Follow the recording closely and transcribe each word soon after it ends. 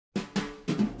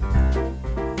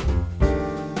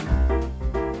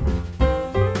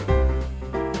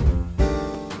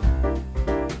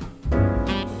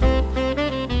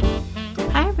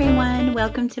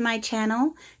welcome to my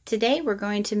channel. Today we're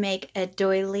going to make a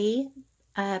doily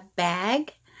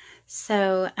bag.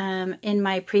 So in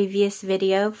my previous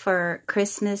video for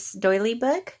Christmas doily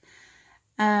book,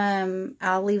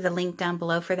 I'll leave a link down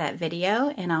below for that video,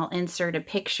 and I'll insert a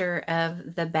picture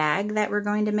of the bag that we're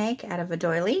going to make out of a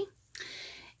doily.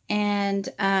 And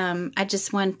I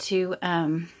just want to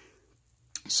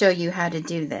show you how to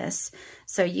do this.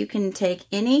 So you can take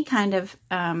any kind of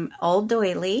old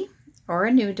doily or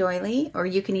a new doily, or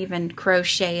you can even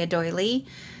crochet a doily.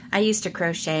 I used to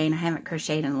crochet and I haven't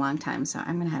crocheted in a long time, so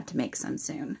I'm going to have to make some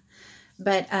soon.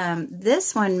 But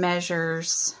this one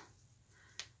measures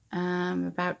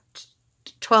about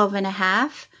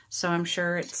 12.5, so I'm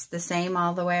sure it's the same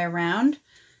all the way around.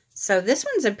 So this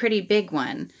one's a pretty big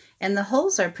one, and the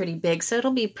holes are pretty big, so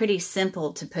it'll be pretty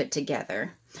simple to put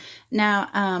together.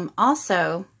 Now,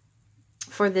 also,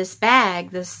 for this bag,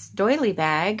 this doily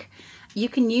bag, you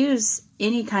can use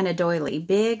any kind of doily,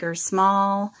 big or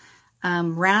small.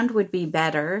 Round would be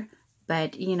better,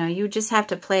 but, you know, you just have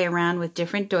to play around with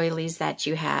different doilies that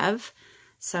you have.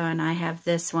 So, and I have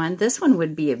this one. This one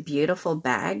would be a beautiful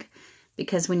bag,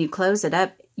 because when you close it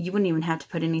up, you wouldn't even have to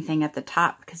put anything at the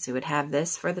top, because it would have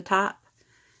this for the top.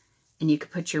 And you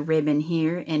could put your ribbon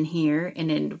here, and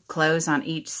it would close on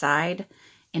each side.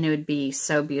 And it would be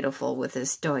so beautiful with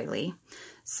this doily.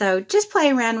 So just play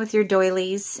around with your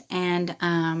doilies and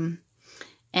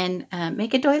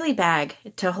make a doily bag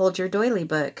to hold your doily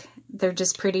book. They're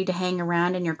just pretty to hang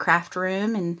around in your craft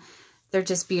room, and they're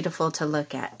just beautiful to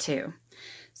look at too.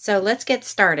 So let's get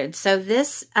started. So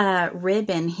this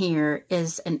ribbon here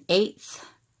is an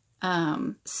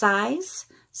 1/8 size.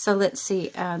 So let's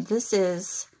see, this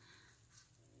is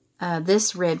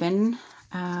this ribbon,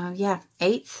 yeah,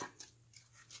 1/8.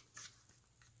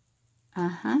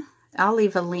 I'll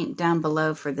leave a link down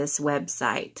below for this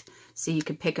website so you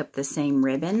could pick up the same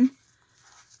ribbon.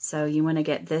 So you want to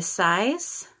get this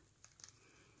size.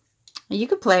 You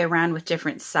could play around with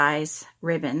different size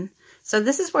ribbon. So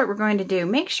this is what we're going to do.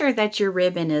 Make sure that your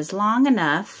ribbon is long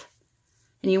enough,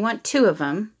 and you want 2 of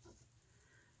them,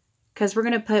 because we're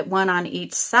going to put one on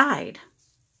each side.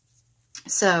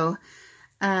 So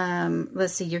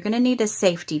let's see, you're going to need a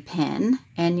safety pin,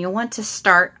 and you'll want to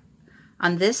start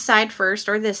on this side first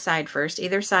or this side first.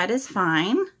 Either side is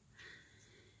fine.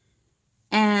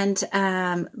 And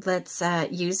let's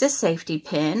use a safety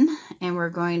pin, and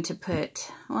we're going to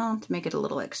put, well, to make it a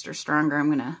little extra stronger, I'm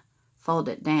going to fold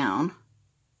it down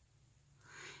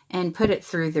and put it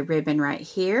through the ribbon right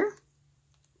here.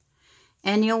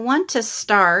 And you'll want to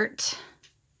start,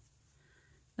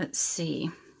 let's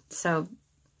see, so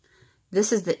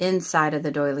this is the inside of the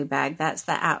doily bag. That's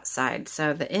the outside.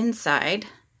 So the inside,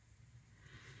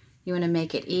 you want to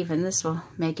make it even. This will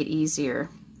make it easier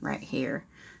right here.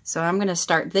 So I'm going to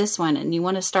start this one, and you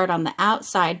want to start on the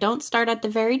outside. Don't start at the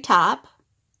very top,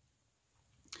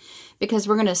 because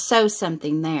we're going to sew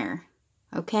something there.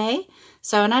 Okay?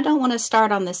 So, and I don't want to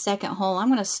start on the second hole. I'm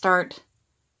going to start,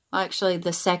 well, actually,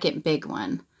 the second big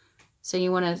one. So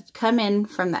you want to come in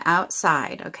from the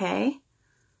outside, okay?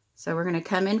 So we're going to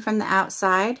come in from the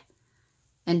outside,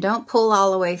 and don't pull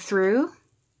all the way through.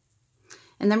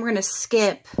 And then we're going to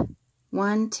skip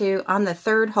 1, 2 on the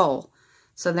 3rd hole.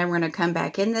 So then we're going to come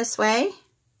back in this way.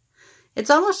 It's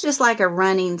almost just like a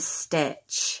running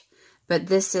stitch, but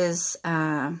this is,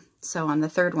 so on the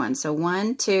 3rd one. So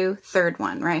 1, 2, 3rd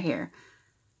one right here.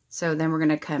 So then we're going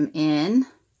to come in,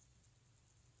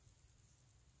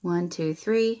 1, 2,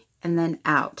 3, and then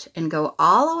out, and go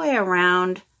all the way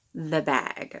around the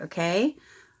bag, okay?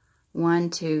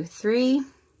 1, 2, 3.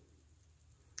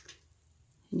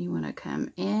 And you want to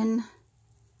come in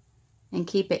and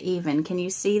keep it even. Can you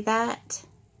see that?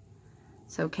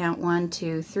 So count 1,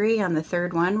 2, 3. On the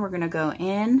 3rd one, we're going to go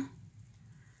in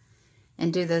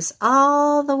and do this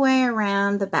all the way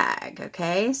around the bag,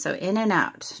 okay? So in and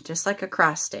out, just like a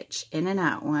cross stitch. In and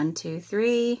out. 1, 2,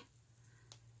 3.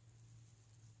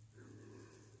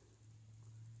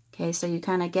 Okay, so you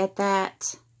kind of get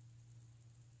that.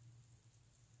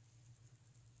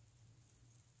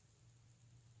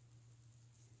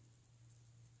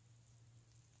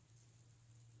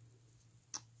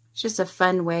 Just a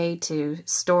fun way to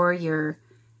store your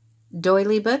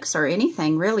doily books, or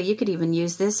anything really. You could even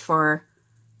use this for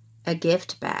a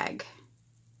gift bag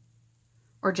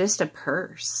or just a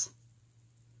purse.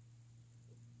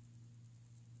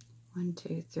 1,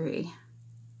 2, 3.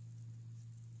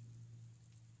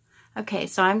 Okay,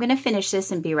 so I'm going to finish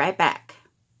this and be right back.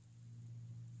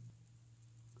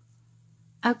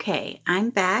 Okay, I'm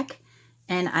back,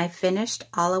 and I finished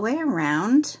all the way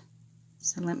around.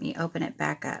 So let me open it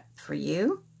back up for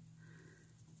you.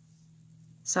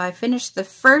 So I finished the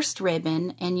first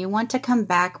ribbon, and you want to come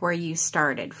back where you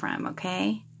started from,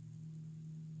 okay?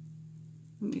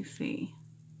 Let me see.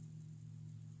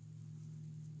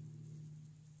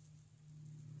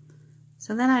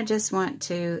 So then I just want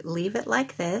to leave it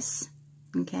like this,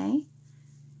 okay?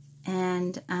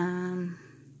 And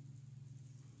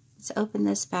let's open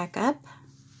this back up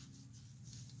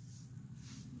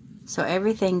so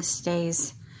everything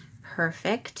stays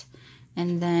perfect.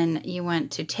 And then you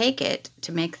want to take it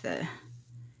to make the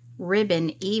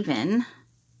ribbon even.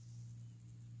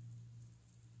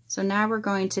 So now we're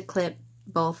going to clip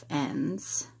both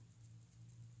ends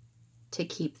to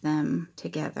keep them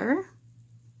together.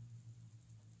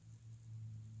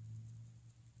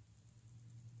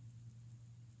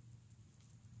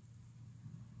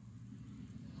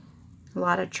 A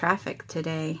lot of traffic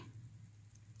today.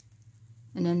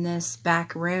 And in this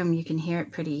back room, you can hear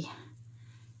it pretty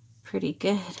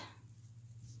good.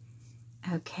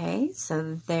 Okay,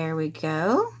 so there we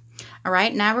go. All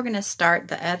right, now we're going to start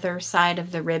the other side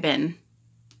of the ribbon.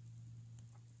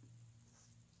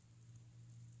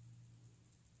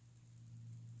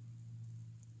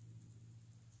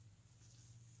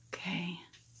 Okay.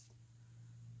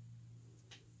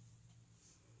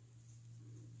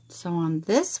 So on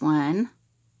this one,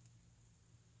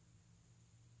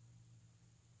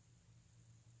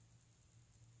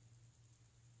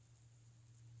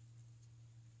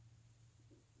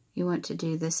 you want to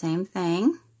do the same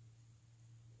thing.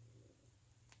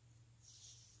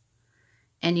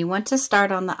 And you want to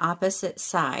start on the opposite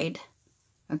side.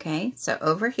 Okay, so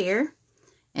over here,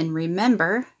 and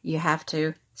remember, you have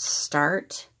to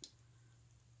start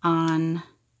on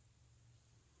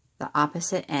the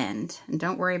opposite end. And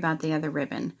don't worry about the other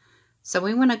ribbon. So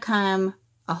we want to come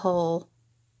a hole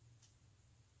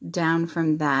down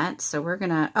from that. So we're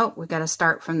gonna, oh, we got to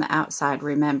start from the outside,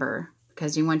 remember,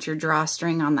 because you want your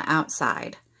drawstring on the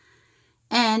outside.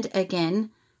 And again,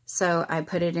 so I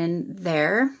put it in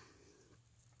there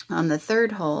on the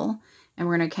third hole, and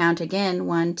we're going to count again,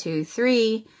 1, 2,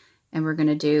 3, and we're going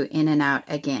to do in and out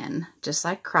again, just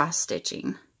like cross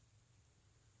stitching,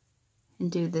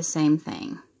 and do the same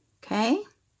thing. Okay?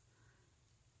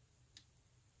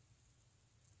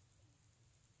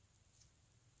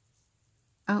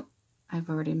 Oh, I've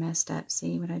already messed up.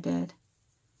 See what I did?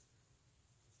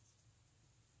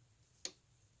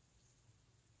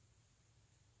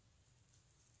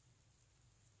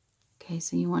 Okay,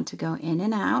 so you want to go in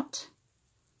and out,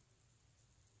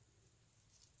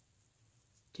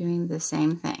 doing the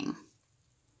same thing.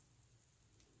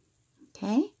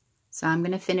 Okay, so I'm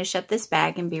going to finish up this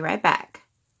bag and be right back.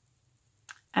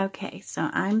 Okay, so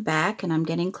I'm back and I'm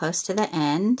getting close to the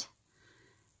end.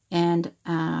 And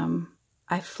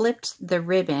I flipped the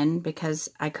ribbon because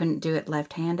I couldn't do it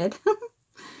left-handed.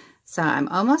 So I'm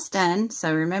almost done.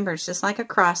 So remember, it's just like a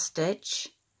cross stitch.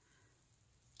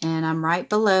 And I'm right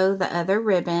below the other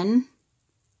ribbon.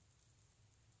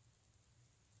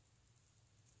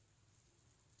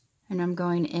 And I'm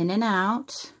going in and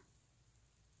out.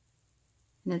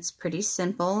 And it's pretty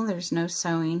simple. There's no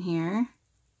sewing here.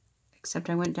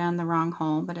 Except I went down the wrong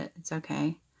hole, but it's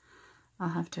okay. I'll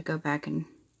have to go back and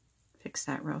fix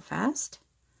that real fast.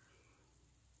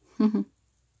 Don't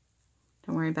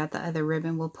worry about the other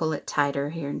ribbon. We'll pull it tighter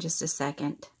here in just a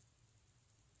second.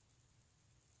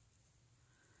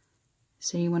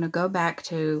 So you want to go back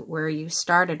to where you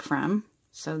started from.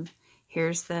 So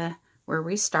here's where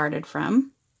we started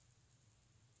from.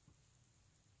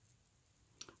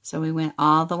 So we went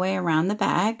all the way around the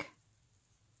bag.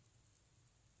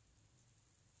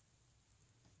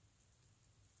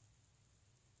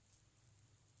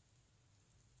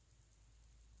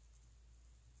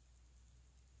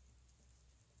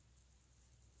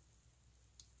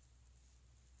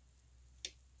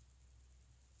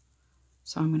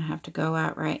 So I'm going to have to go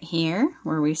out right here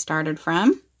where we started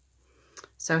from.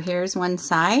 So here's one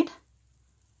side.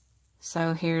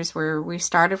 So here's where we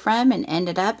started from and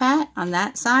ended up at on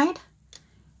that side.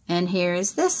 And here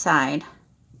is this side.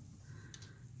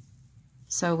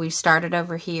 So we started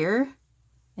over here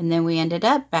and then we ended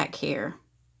up back here.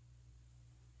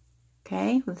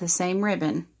 Okay, with the same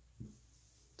ribbon.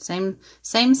 Same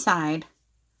side,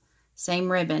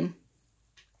 same ribbon.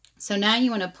 So now you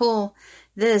want to pull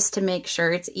this to make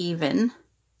sure it's even.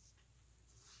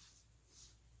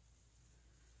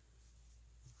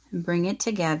 And bring it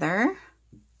together.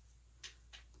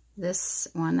 This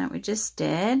one that we just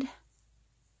did.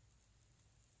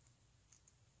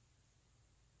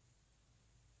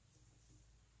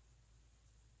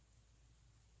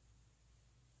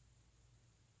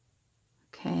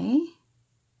 Okay.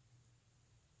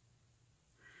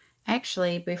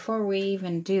 actually, before we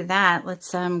even do that,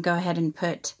 let's go ahead and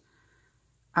put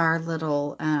our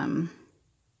little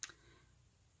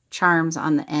charms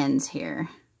on the ends here.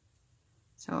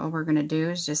 So all we're going to do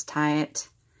is just tie it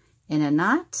in a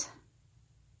knot.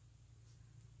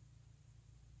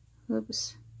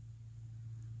 Oops.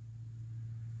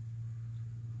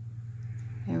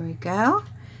 There we go.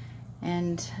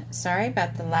 And sorry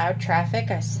about the loud traffic.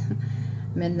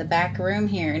 I'm in the back room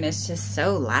here and it's just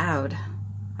so loud.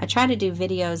 I try to do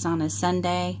videos on a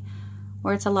Sunday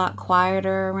where it's a lot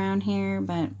quieter around here,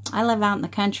 but I live out in the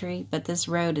country, but this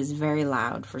road is very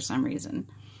loud for some reason.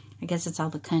 I guess it's all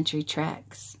the country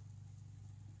tracks.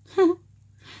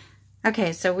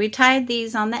 Okay, so we tied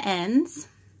these on the ends.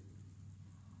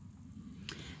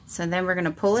 So then we're going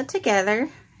to pull it together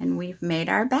and we've made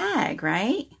our bag,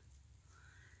 right?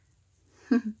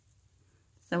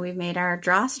 So we've made our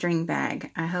drawstring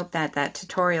bag. I hope that that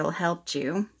tutorial helped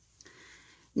you.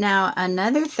 Now,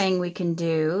 another thing we can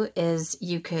do is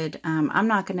you could, I'm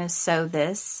not going to sew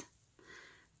this,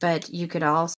 but you could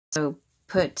also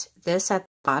put this at the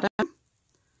bottom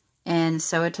and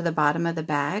sew it to the bottom of the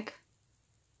bag.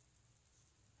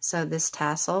 So this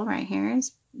tassel right here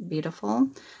is beautiful.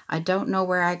 I don't know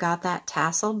where I got that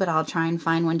tassel, but I'll try and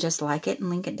find one just like it and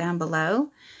link it down below.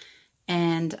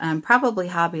 And probably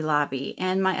Hobby Lobby.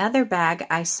 And my other bag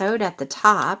I sewed at the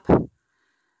top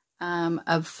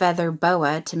of feather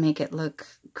boa to make it look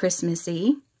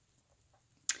Christmassy.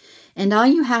 And all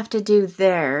you have to do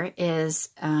there is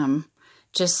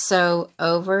just sew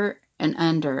over and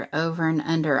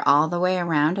under all the way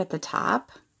around at the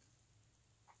top.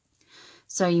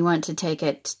 So you want to take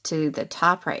it to the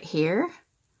top right here,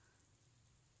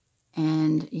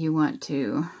 and you want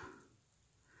to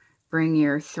bring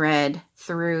your thread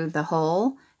through the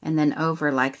hole and then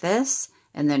over like this,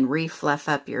 and then refluff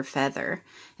up your feather.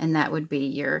 And that would be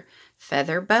your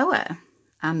feather boa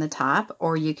on the top,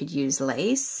 or you could use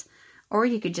lace, or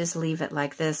you could just leave it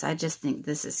like this. I just think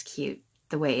this is cute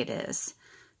the way it is.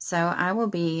 So I will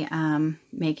be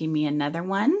making me another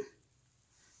one.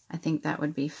 I think that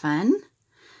would be fun.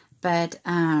 But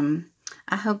I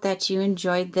hope that you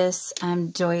enjoyed this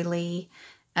doily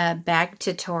bag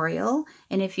tutorial.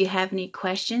 And if you have any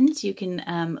questions, you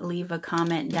can leave a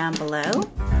comment down below.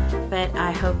 But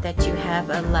I hope that you have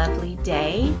a lovely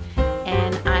day,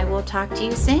 and I will talk to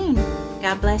you soon.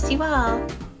 God bless you all.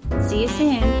 See you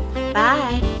soon.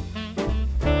 Bye.